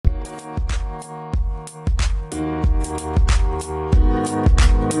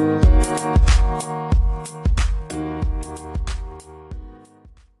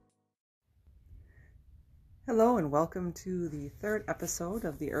welcome to the third episode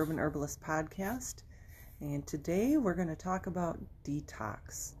of the Urban Herbalist Podcast. And today we're going to talk about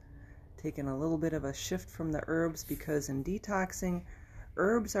detox. Taking a little bit of a shift from the herbs, because in detoxing,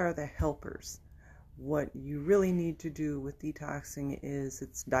 herbs are the helpers. What you really need to do with detoxing is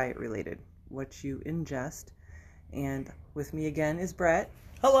it's diet related, what you ingest. And with me again is Brett.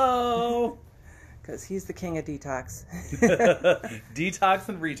 Hello! Because he's the king of detox. Detox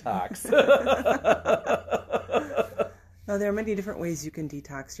and retox. Now, there are many different ways you can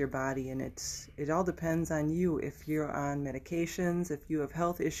detox your body, and it all depends on you. If you're on medications, if you have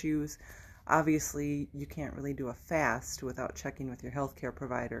health issues, obviously you can't really do a fast without checking with your healthcare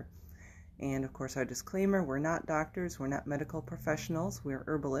provider. And of course, our disclaimer, we're not doctors, we're not medical professionals, we're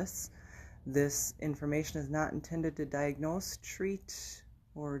herbalists. This information is not intended to diagnose, treat,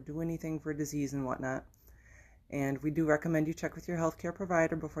 or do anything for disease and whatnot. And we do recommend you check with your healthcare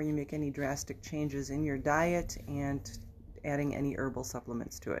provider before you make any drastic changes in your diet and adding any herbal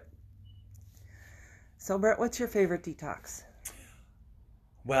supplements to it. So, Brett, what's your favorite detox?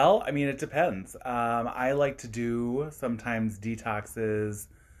 Well, it depends. I like to do sometimes detoxes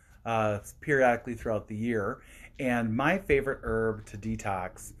periodically throughout the year. And my favorite herb to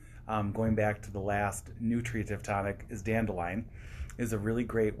detox, going back to the last nutritive tonic, is dandelion. Is a really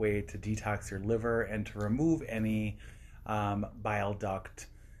great way to detox your liver and to remove any bile duct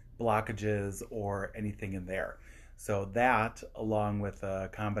blockages or anything in there. So that, along with a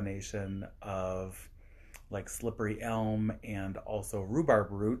combination of like slippery elm and also rhubarb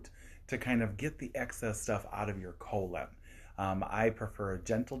root, to kind of get the excess stuff out of your colon. I prefer a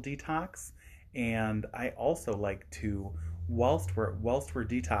gentle detox, and I also like to, whilst we're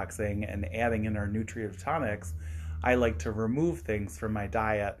detoxing and adding in our nutritive tonics, I like to remove things from my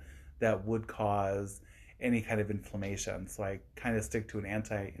diet that would cause any kind of inflammation. So I kind of stick to an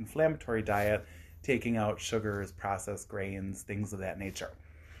anti-inflammatory diet, taking out sugars, processed grains, things of that nature.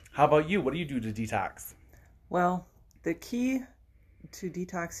 How about you? What do you do to detox? Well, the key to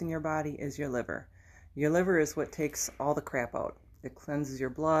detoxing your body is your liver. Your liver is what takes all the crap out. It cleanses your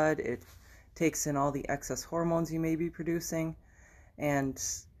blood. It takes in all the excess hormones you may be producing. And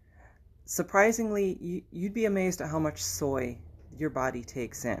surprisingly, you'd be amazed at how much soy your body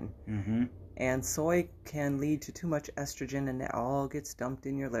takes in. Mm-hmm. And soy can lead to too much estrogen, and that all gets dumped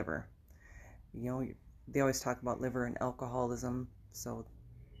in your liver. They always talk about liver and alcoholism. So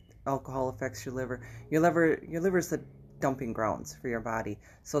alcohol affects your liver. Your liver is the dumping grounds for your body.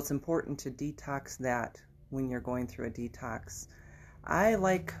 So it's important to detox that when you're going through a detox.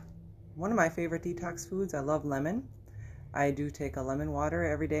 One of my favorite detox foods, I love lemon. I do take a lemon water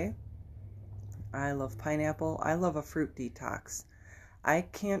every day. I love pineapple. I love a fruit detox. I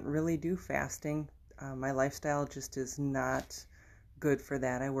can't really do fasting. My lifestyle just is not good for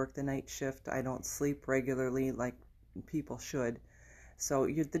that. I work the night shift. I don't sleep regularly like people should. So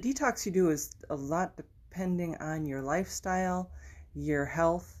the detox you do is a lot depending on your lifestyle, your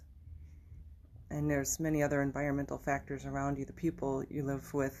health, and there's many other environmental factors around you, the people you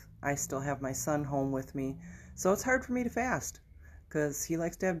live with. I still have my son home with me, so it's hard for me to fast, because he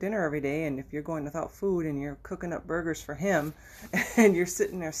likes to have dinner every day, and if you're going without food and you're cooking up burgers for him and you're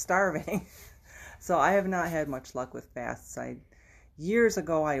sitting there starving. So I have not had much luck with fasts. Years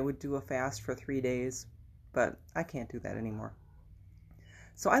ago I would do a fast for 3 days, but I can't do that anymore.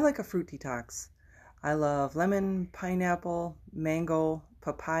 So I like a fruit detox. I love lemon, pineapple, mango,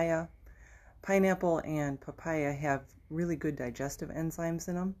 papaya. Pineapple and papaya have really good digestive enzymes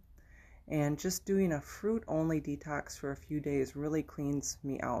in them. And just doing a fruit-only detox for a few days really cleans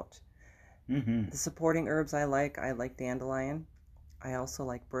me out. Mm-hmm. The supporting herbs I like dandelion. I also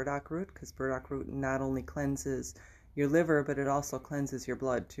like burdock root, because burdock root not only cleanses your liver, but it also cleanses your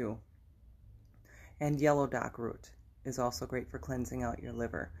blood too. And yellow dock root is also great for cleansing out your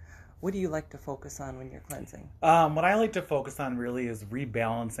liver. What do you like to focus on when you're cleansing? What I like to focus on really is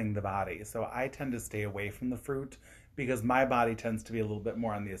rebalancing the body. So I tend to stay away from the fruit because my body tends to be a little bit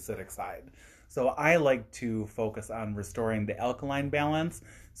more on the acidic side. So I like to focus on restoring the alkaline balance.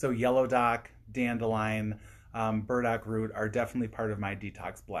 So yellow dock, dandelion, burdock root are definitely part of my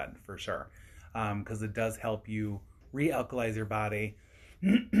detox blend for sure, because it does help you re-alkalize your body.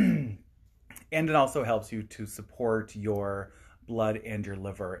 And it also helps you to support your blood and your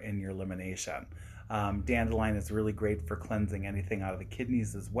liver in your elimination. Dandelion is really great for cleansing anything out of the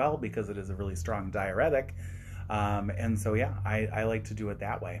kidneys as well, because it is a really strong diuretic. And so, I like to do it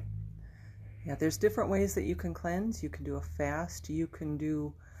that way. Yeah, there's different ways that you can cleanse. You can do a fast. You can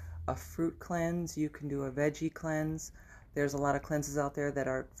do a fruit cleanse. You can do a veggie cleanse. There's a lot of cleanses out there that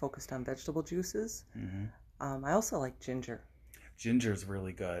are focused on vegetable juices. Mm-hmm. I also like ginger. ginger's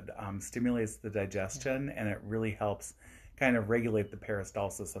really good. Stimulates the digestion, and it really helps kind of regulate the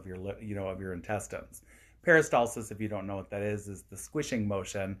peristalsis of your intestines. Peristalsis, if you don't know what that is the squishing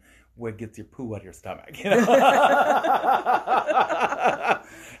motion what gets your poo out of your stomach.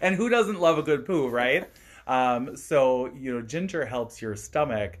 And who doesn't love a good poo, right? So ginger helps your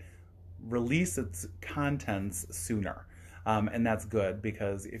stomach release its contents sooner. And that's good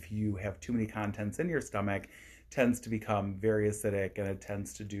because if you have too many contents in your stomach, it tends to become very acidic and it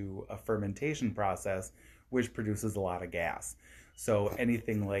tends to do a fermentation process, which produces a lot of gas. So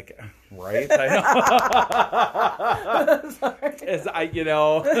anything like, right? I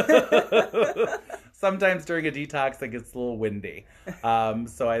know. Sometimes during a detox, it gets a little windy.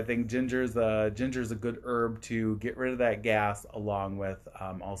 So I think ginger's a good herb to get rid of that gas, along with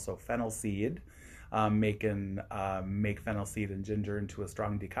also fennel seed. Make fennel seed and ginger into a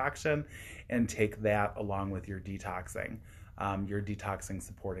strong decoction, and take that along with your detoxing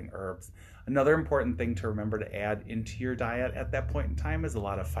supporting herbs. Another important thing to remember to add into your diet at that point in time is a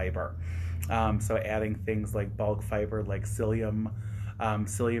lot of fiber. So adding things like bulk fiber, like psyllium.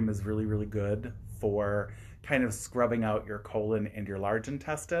 Psyllium is really, really good for kind of scrubbing out your colon and your large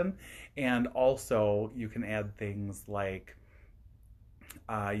intestine. And also you can add things like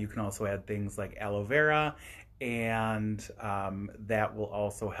aloe vera, and that will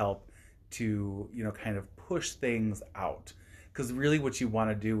also help to kind of push things out. Because really what you want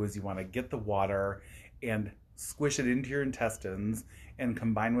to do is you want to get the water and squish it into your intestines and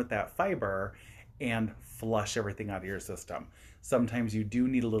combine with that fiber and flush everything out of your system. Sometimes you do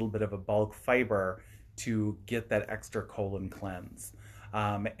need a little bit of a bulk fiber to get that extra colon cleanse.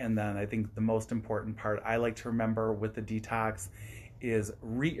 And then I think the most important part I like to remember with the detox is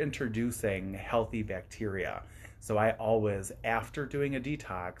reintroducing healthy bacteria. So I always, after doing a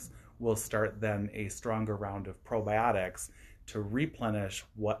detox, will start then a stronger round of probiotics to replenish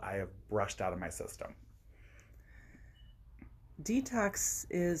what I have brushed out of my system. Detox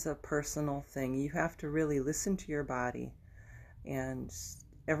is a personal thing. You have to really listen to your body, and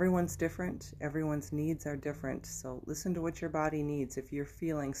everyone's different. Everyone's needs are different. So listen to what your body needs. If you're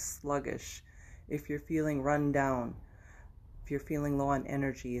feeling sluggish, if you're feeling run down, if you're feeling low on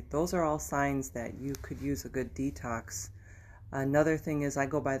energy, those are all signs that you could use a good detox. Another thing is I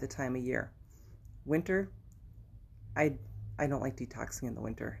go by the time of year. Winter, I don't like detoxing in the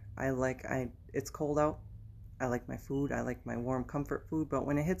winter. It's cold out. I like my food. I like my warm comfort food. But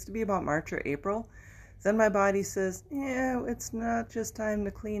when it hits to be about March or April, then my body says, yeah, it's not just time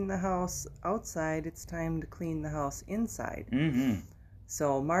to clean the house outside. It's time to clean the house inside. Mm-hmm.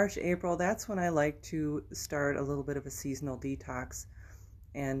 So March, April, that's when I like to start a little bit of a seasonal detox.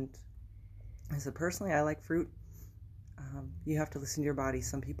 And as a personally, I like fruit. You have to listen to your body.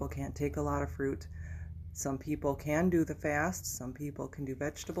 Some people can't take a lot of fruit. Some people can do the fast. Some people can do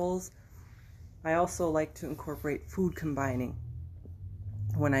vegetables. I also like to incorporate food combining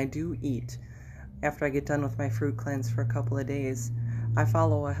when I do eat. After I get done with my fruit cleanse for a couple of days, I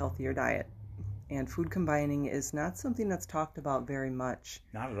follow a healthier diet. And food combining is not something that's talked about very much.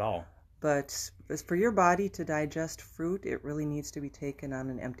 Not at all. But as for your body to digest fruit, it really needs to be taken on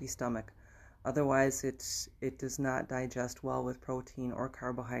an empty stomach. Otherwise, it does not digest well with protein or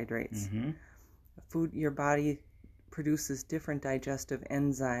carbohydrates. Mm-hmm. Your body produces different digestive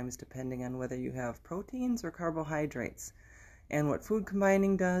enzymes depending on whether you have proteins or carbohydrates. And what food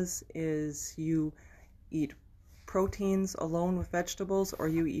combining does is you eat proteins alone with vegetables, or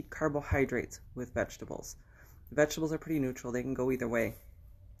you eat carbohydrates with vegetables. Vegetables are pretty neutral. They can go either way.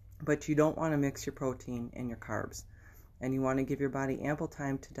 But you don't want to mix your protein and your carbs. And you want to give your body ample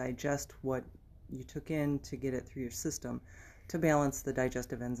time to digest what you took in to get it through your system to balance the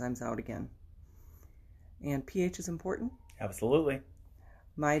digestive enzymes out again. And pH is important. Absolutely.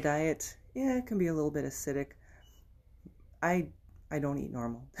 My diet, it can be a little bit acidic. I don't eat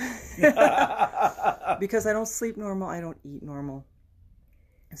normal. Because I don't sleep normal, I don't eat normal.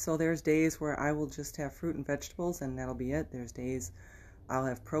 So there's days where I will just have fruit and vegetables and that'll be it. There's days I'll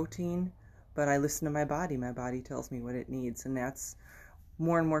have protein, but I listen to my body. My body tells me what it needs, and that's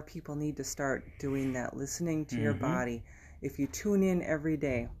more and more people need to start doing that, listening to your body. If you tune in every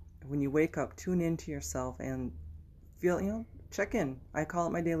day, when you wake up, tune into yourself and feel, check in. I call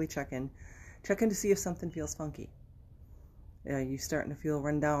it my daily check-in. Check in to see if something feels funky. You're starting to feel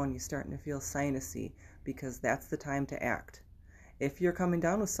run down, you're starting to feel sinusy, because that's the time to act. If you're coming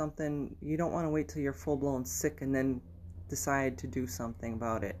down with something, you don't want to wait till you're full-blown sick and then decide to do something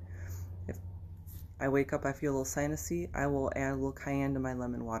about it. If I wake up, I feel a little sinusy, I will add a little cayenne to my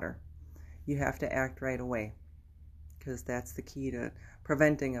lemon water. You have to act right away, because that's the key to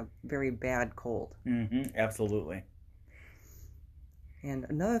preventing a very bad cold. Mm-hmm. Absolutely. And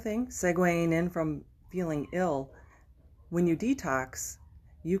another thing, segueing in from feeling ill, when you detox,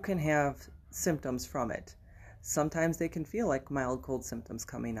 you can have symptoms from it. Sometimes they can feel like mild cold symptoms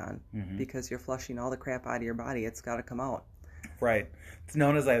coming on because you're flushing all the crap out of your body. It's got to come out. Right. It's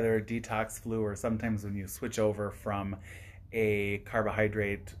known as either a detox flu, or sometimes when you switch over from a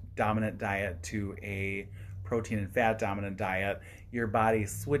carbohydrate dominant diet to a protein and fat dominant diet, your body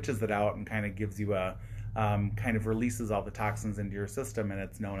switches it out and kind of gives you a kind of releases all the toxins into your system, and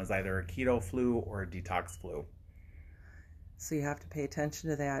it's known as either a keto flu or a detox flu. So you have to pay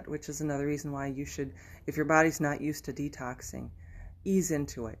attention to that, which is another reason why you should, if your body's not used to detoxing, ease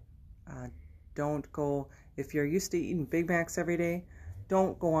into it. Don't go, if you're used to eating Big Macs every day,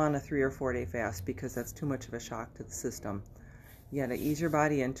 don't go on a 3 or 4 day fast, because that's too much of a shock to the system. You gotta ease your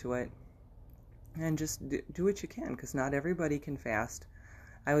body into it and just do what you can, because not everybody can fast.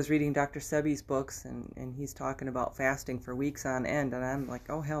 I was reading Dr. Sebi's books, and he's talking about fasting for weeks on end, and I'm like,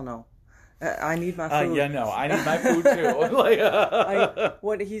 oh, hell no. I need my food. Yeah, no, I need my food too.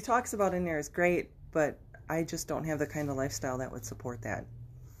 What he talks about in there is great, but I just don't have the kind of lifestyle that would support that.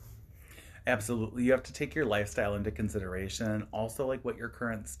 Absolutely. You have to take your lifestyle into consideration, and also like what your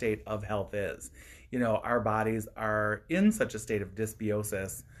current state of health is. You know, our bodies are in such a state of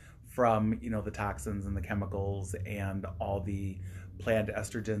dysbiosis from, you know, the toxins and the chemicals and all the plant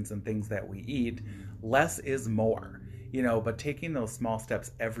estrogens and things that we eat. Less is more, you know, but taking those small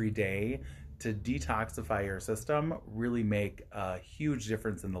steps every day to detoxify your system really make a huge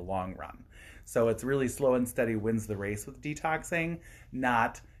difference in the long run. So it's really slow and steady wins the race with detoxing,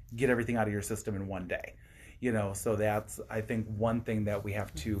 not get everything out of your system in one day. You know, so that's, I think, one thing that we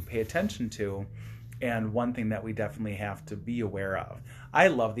have to pay attention to, and one thing that we definitely have to be aware of. I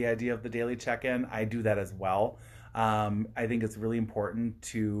love the idea of the daily check-in. I do that as well. I think it's really important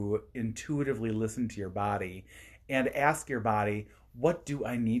to intuitively listen to your body and ask your body, what do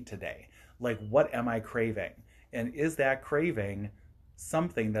I need today? Like, what am I craving? And is that craving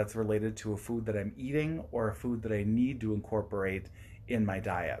something that's related to a food that I'm eating or a food that I need to incorporate in my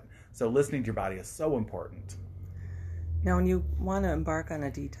diet? So listening to your body is so important. Now, when you want to embark on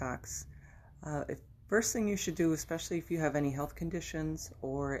a detox, first thing you should do, especially if you have any health conditions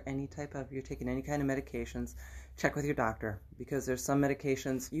or you're taking any kind of medications, check with your doctor, because there's some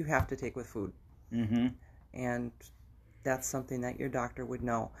medications you have to take with food. And that's something that your doctor would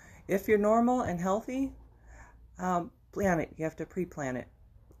know. If you're normal and healthy, plan it. You have to pre-plan it.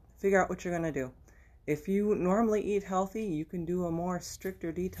 Figure out what you're going to do. If you normally eat healthy, you can do a more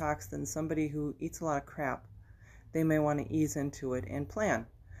stricter detox than somebody who eats a lot of crap. They may want to ease into it and plan.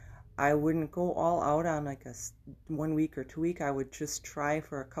 I wouldn't go all out on like a 1 week or 2 week. I would just try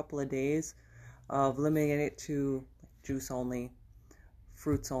for a couple of days of limiting it to juice only,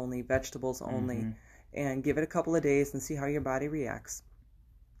 fruits only, vegetables only, and give it a couple of days and see how your body reacts.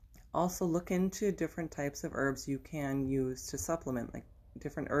 Also look into different types of herbs you can use to supplement. Like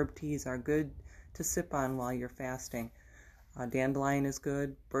different herb teas are good to sip on while you're fasting. Dandelion is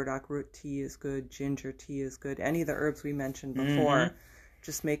good, burdock root tea is good, ginger tea is good. Any of the herbs we mentioned before,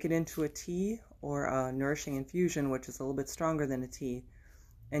 just make it into a tea or a nourishing infusion, which is a little bit stronger than a tea.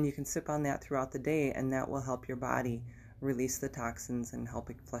 And you can sip on that throughout the day, and that will help your body release the toxins and help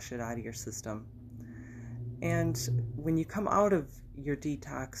it flush it out of your system. And when you come out of your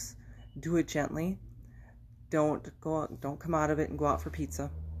detox, do it gently. Don't come out of it and go out for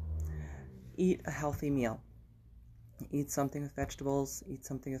pizza. Eat a healthy meal. Eat something with vegetables, eat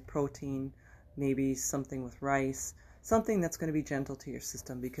something with protein, maybe something with rice, something that's going to be gentle to your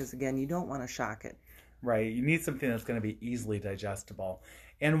system, because again, you don't want to shock it. Right. You need something that's going to be easily digestible.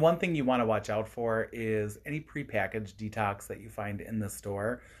 And one thing you want to watch out for is any prepackaged detox that you find in the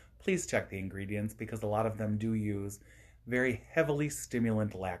store. Please check the ingredients, because a lot of them do use very heavily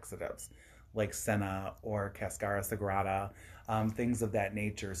stimulant laxatives like senna or cascara sagrada, things of that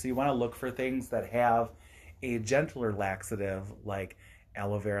nature. So you want to look for things that have a gentler laxative like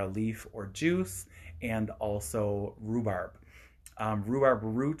aloe vera leaf or juice, and also rhubarb. Rhubarb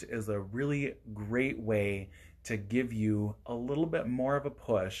root is a really great way to give you a little bit more of a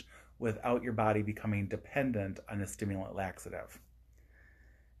push without your body becoming dependent on a stimulant laxative.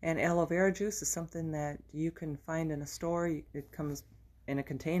 And aloe vera juice is something that you can find in a store. It comes in a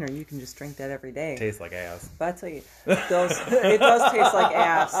container. You can just drink that every day. Tastes like ass. But I tell you, it does taste like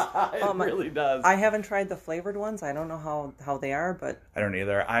ass. It really does. I haven't tried the flavored ones. I don't know how they are, but I don't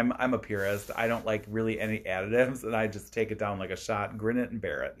either. I'm a purist. I don't like really any additives, and I just take it down like a shot, grin it, and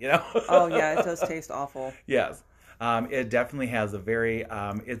bear it. You know. Oh yeah, it does taste awful. Yes. It definitely has a very,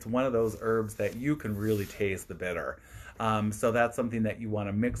 it's one of those herbs that you can really taste the bitter. So that's something that you want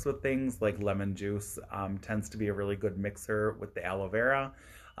to mix with things like lemon juice, tends to be a really good mixer with the aloe vera.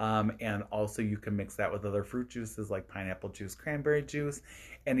 And also you can mix that with other fruit juices like pineapple juice, cranberry juice,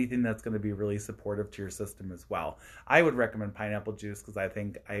 anything that's going to be really supportive to your system as well. I would recommend pineapple juice because I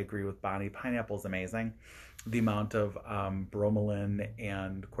think I agree with Bonnie. Pineapple is amazing. The amount of bromelain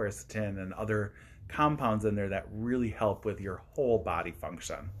and quercetin and other compounds in there that really help with your whole body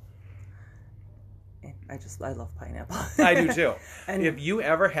function. I love pineapple. I do too. And if you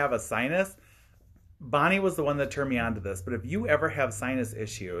ever have a sinus, Bonnie was the one that turned me on to this, but if you ever have sinus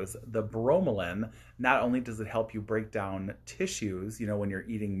issues, the bromelain, not only does it help you break down tissues, when you're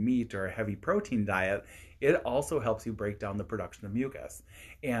eating meat or a heavy protein diet, it also helps you break down the production of mucus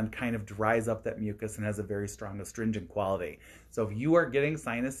and kind of dries up that mucus and has a very strong astringent quality. So if you are getting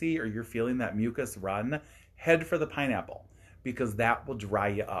sinusy or you're feeling that mucus run, head for the pineapple because that will dry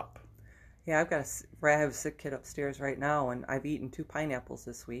you up. yeah, I have a sick kid upstairs right now, and I've eaten 2 pineapples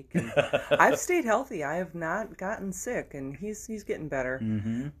this week. And I've stayed healthy. I have not gotten sick, and he's getting better.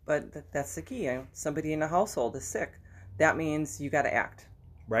 Mm-hmm. But that's the key. Somebody in the household is sick. That means you got to act.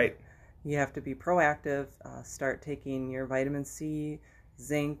 Right. You have to be proactive. Start taking your vitamin C,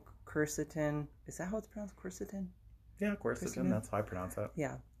 zinc, quercetin. Is that how it's pronounced? Quercetin? Yeah, quercetin. That's how I pronounce it.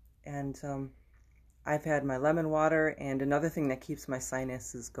 Yeah. And I've had my lemon water, and another thing that keeps my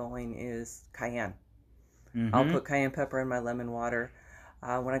sinuses going is cayenne. Mm-hmm. I'll put cayenne pepper in my lemon water.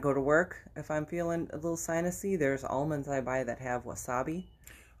 When I go to work, if I'm feeling a little sinusy, there's almonds I buy that have wasabi.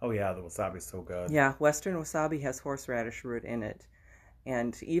 Oh yeah, the wasabi's so good. Yeah, Western wasabi has horseradish root in it.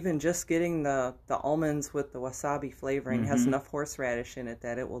 And even just getting the almonds with the wasabi flavoring has enough horseradish in it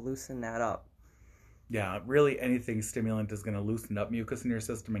that it will loosen that up. Yeah, really anything stimulant is going to loosen up mucus in your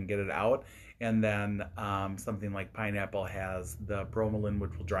system and get it out. And then something like pineapple has the bromelain,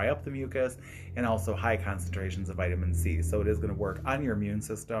 which will dry up the mucus, and also high concentrations of vitamin C. So it is going to work on your immune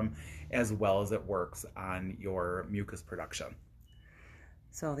system as well as it works on your mucus production.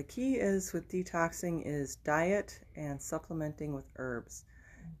 So the key is with detoxing is diet and supplementing with herbs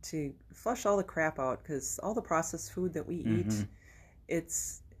to flush all the crap out, because all the processed food that we eat,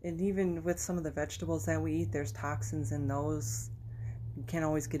 and even with some of the vegetables that we eat, there's toxins in those. You can't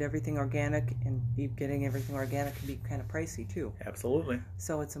always get everything organic, and getting everything organic can be kind of pricey too. Absolutely.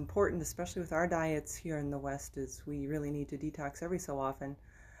 So it's important, especially with our diets here in the West, is we really need to detox every so often.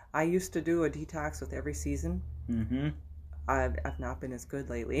 I used to do a detox with every season. Mm-hmm. I've not been as good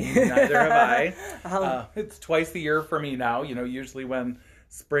lately. Neither have I. It's twice a year for me now. Usually when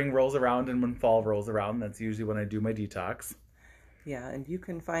spring rolls around and when fall rolls around, that's usually when I do my detox. Yeah, and you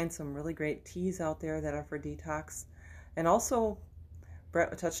can find some really great teas out there that are for detox. And also,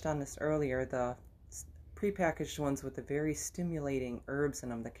 Brett touched on this earlier, the prepackaged ones with the very stimulating herbs in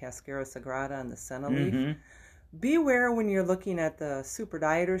them, the Cascara Sagrada and the senna leaf. Beware when you're looking at the super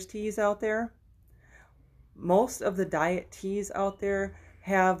dieters teas out there. Most of the diet teas out there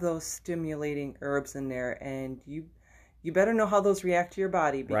have those stimulating herbs in there, and you better know how those react to your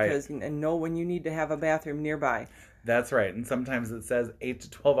body, because and know when you need to have a bathroom nearby. That's right. And sometimes it says 8 to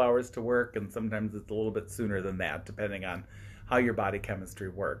 12 hours to work, and sometimes it's a little bit sooner than that, depending on how your body chemistry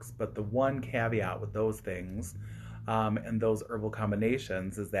works. But the one caveat with those things and those herbal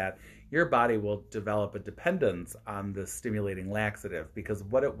combinations is that your body will develop a dependence on the stimulating laxative, because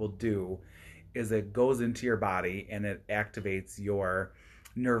what it will do is it goes into your body and it activates your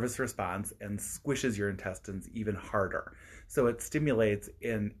nervous response and squishes your intestines even harder. So it stimulates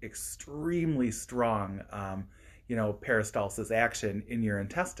an extremely strong, peristalsis action in your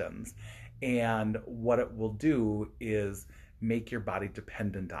intestines. And what it will do is make your body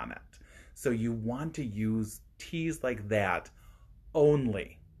dependent on it. So you want to use teas like that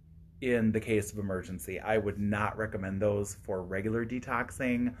only in the case of emergency. I would not recommend those for regular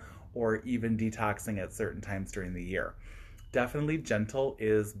detoxing or even detoxing at certain times during the year. Definitely gentle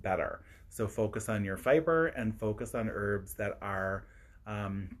is better. So focus on your fiber and focus on herbs that are,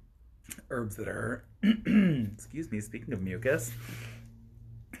 excuse me, speaking of mucus,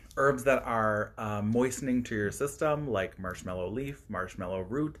 herbs that are moistening to your system, like marshmallow leaf, marshmallow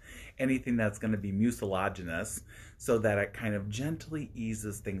root, anything that's going to be mucilaginous, so that it kind of gently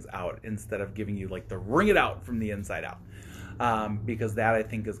eases things out instead of giving you like the wring it out from the inside out. Because that, I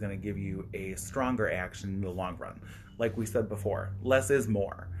think, is going to give you a stronger action in the long run. Like we said before, less is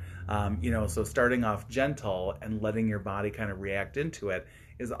more. So starting off gentle and letting your body kind of react into it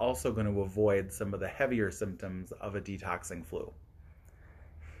is also going to avoid some of the heavier symptoms of a detoxing flu.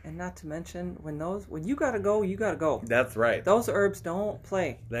 And not to mention, when you gotta go, you gotta go. That's right. Those herbs don't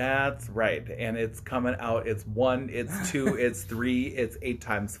play. That's right. And it's coming out. It's 1, it's 2, it's 3, it's 8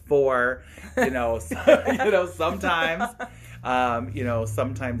 times 4. Sometimes,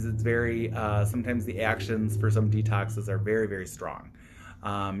 sometimes it's very, sometimes the actions for some detoxes are very, very strong.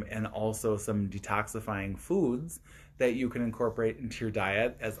 And also some detoxifying foods that you can incorporate into your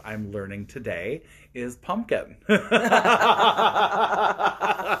diet, as I'm learning today, is pumpkin.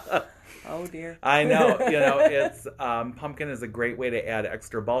 Oh dear. I know, it's pumpkin is a great way to add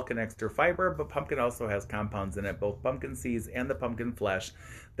extra bulk and extra fiber, but pumpkin also has compounds in it, both pumpkin seeds and the pumpkin flesh,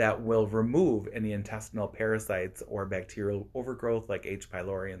 that will remove any intestinal parasites or bacterial overgrowth like H.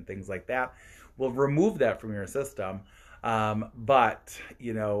 pylori and things like that. Will remove that from your system. But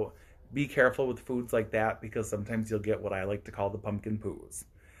be careful with foods like that, because sometimes you'll get what I like to call the pumpkin poos.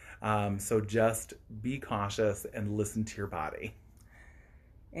 So just be cautious and listen to your body.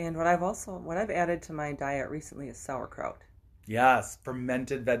 And what I've added to my diet recently is sauerkraut. Yes,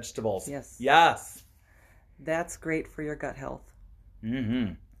 fermented vegetables. Yes. That's great for your gut health.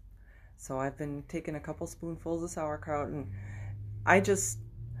 Mm-hmm. So I've been taking a couple spoonfuls of sauerkraut, and I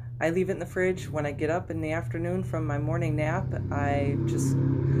leave it in the fridge. When I get up in the afternoon from my morning nap, I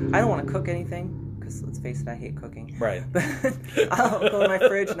don't want to cook anything, because let's face it, I hate cooking. Right. But I'll go to my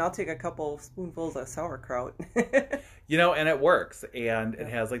fridge and I'll take a couple spoonfuls of sauerkraut. And it works, and it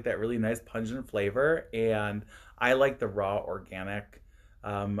has like that really nice pungent flavor, and I like the raw organic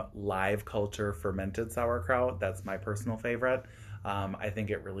live culture fermented sauerkraut. That's my personal favorite. I think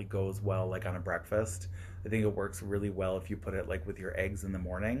it really goes well like on a breakfast. I think it works really well if you put it like with your eggs in the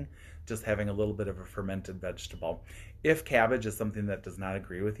morning, just having a little bit of a fermented vegetable. If cabbage is something that does not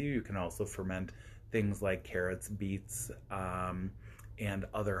agree with you, you can also ferment things like carrots, beets, and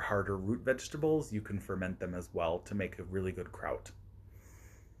other harder root vegetables. You can ferment them as well to make a really good kraut.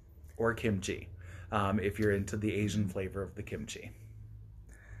 Or kimchi, if you're into the Asian flavor of the kimchi.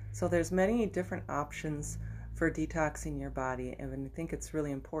 So there's many different options for detoxing your body, and I think it's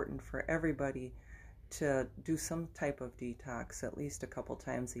really important for everybody to do some type of detox at least a couple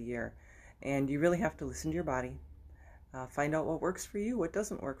times a year. And you really have to listen to your body, find out what works for you, what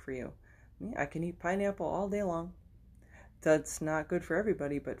doesn't work for you. I can eat pineapple all day long. That's not good for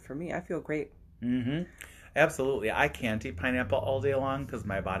everybody, but for me, I feel great. Mm-hmm. Absolutely. I can't eat pineapple all day long because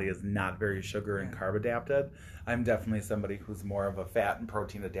my body is not very sugar and carb adapted. I'm definitely somebody who's more of a fat and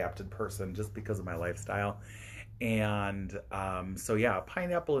protein adapted person just because of my lifestyle. And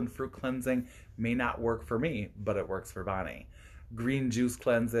pineapple and fruit cleansing may not work for me, but it works for Bonnie. Green juice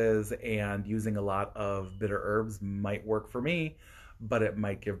cleanses and using a lot of bitter herbs might work for me, but it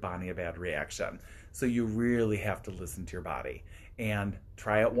might give Bonnie a bad reaction. So you really have to listen to your body and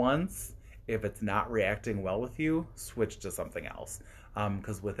try it once. If it's not reacting well with you, switch to something else.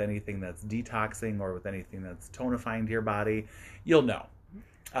 Because with anything that's detoxing or with anything that's tonifying to your body, you'll know.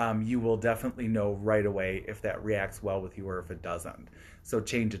 You will definitely know right away if that reacts well with you or if it doesn't. So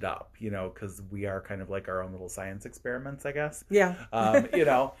change it up, because we are kind of like our own little science experiments, I guess. Yeah.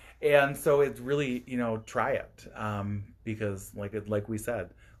 And so it's really, try it. Because like we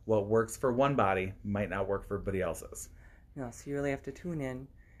said, what works for one body might not work for everybody else's. No, so you really have to tune in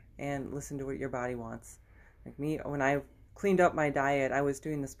and listen to what your body wants. Like me, when I cleaned up my diet, I was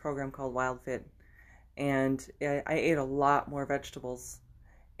doing this program called Wild Fit, and I ate a lot more vegetables.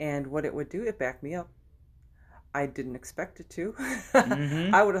 And what it would do, it backed me up. I didn't expect it to.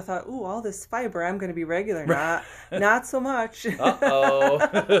 Mm-hmm. I would have thought, ooh, all this fiber, I'm going to be regular. Not so much. Uh-oh.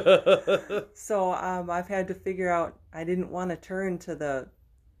 So I've had to figure out, I didn't want to turn to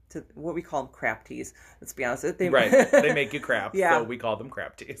what we call them crap teas. Let's be honest. Right. They make you crap, yeah. So we call them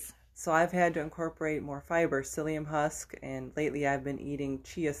crap teas. So I've had to incorporate more fiber, psyllium husk, and lately I've been eating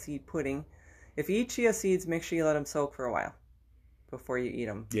chia seed pudding. If you eat chia seeds, make sure you let them soak for a while before you eat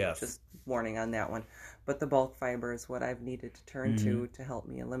them. Yes. Just warning on that one. But the bulk fiber is what I've needed to turn to help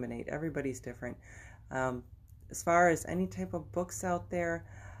me eliminate. Everybody's different. As far as any type of books out there,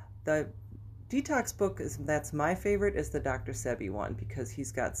 the detox book that's my favorite is the Dr. Sebi one, because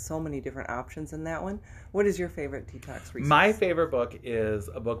he's got so many different options in that one. What is your favorite detox resource? My favorite book is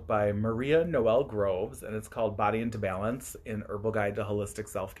a book by Maria Noel Groves, and it's called Body into Balance, an Herbal Guide to Holistic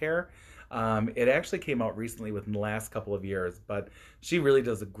Self-Care. It actually came out recently within the last couple of years, but she really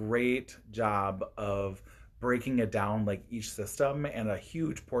does a great job of breaking it down like each system, and a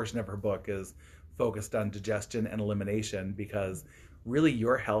huge portion of her book is focused on digestion and elimination, because really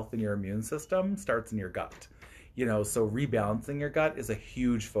your health and your immune system starts in your gut. So rebalancing your gut is a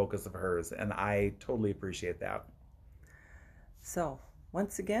huge focus of hers, and I totally appreciate that. So,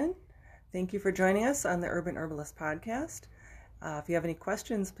 once again, thank you for joining us on the Urban Herbalist Podcast. If you have any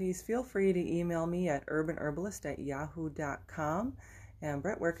questions, please feel free to email me at urbanherbalist@yahoo.com. And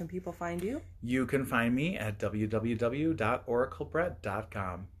Brett, where can people find you? You can find me at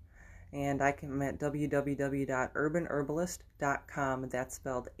www.oraclebrett.com. And I am at www.urbanherbalist.com. That's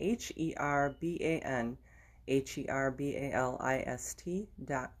spelled HERBAN,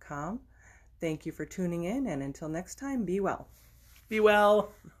 HERBALIST.com. Thank you for tuning in, and until next time, be well. Be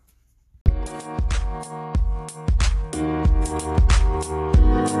well.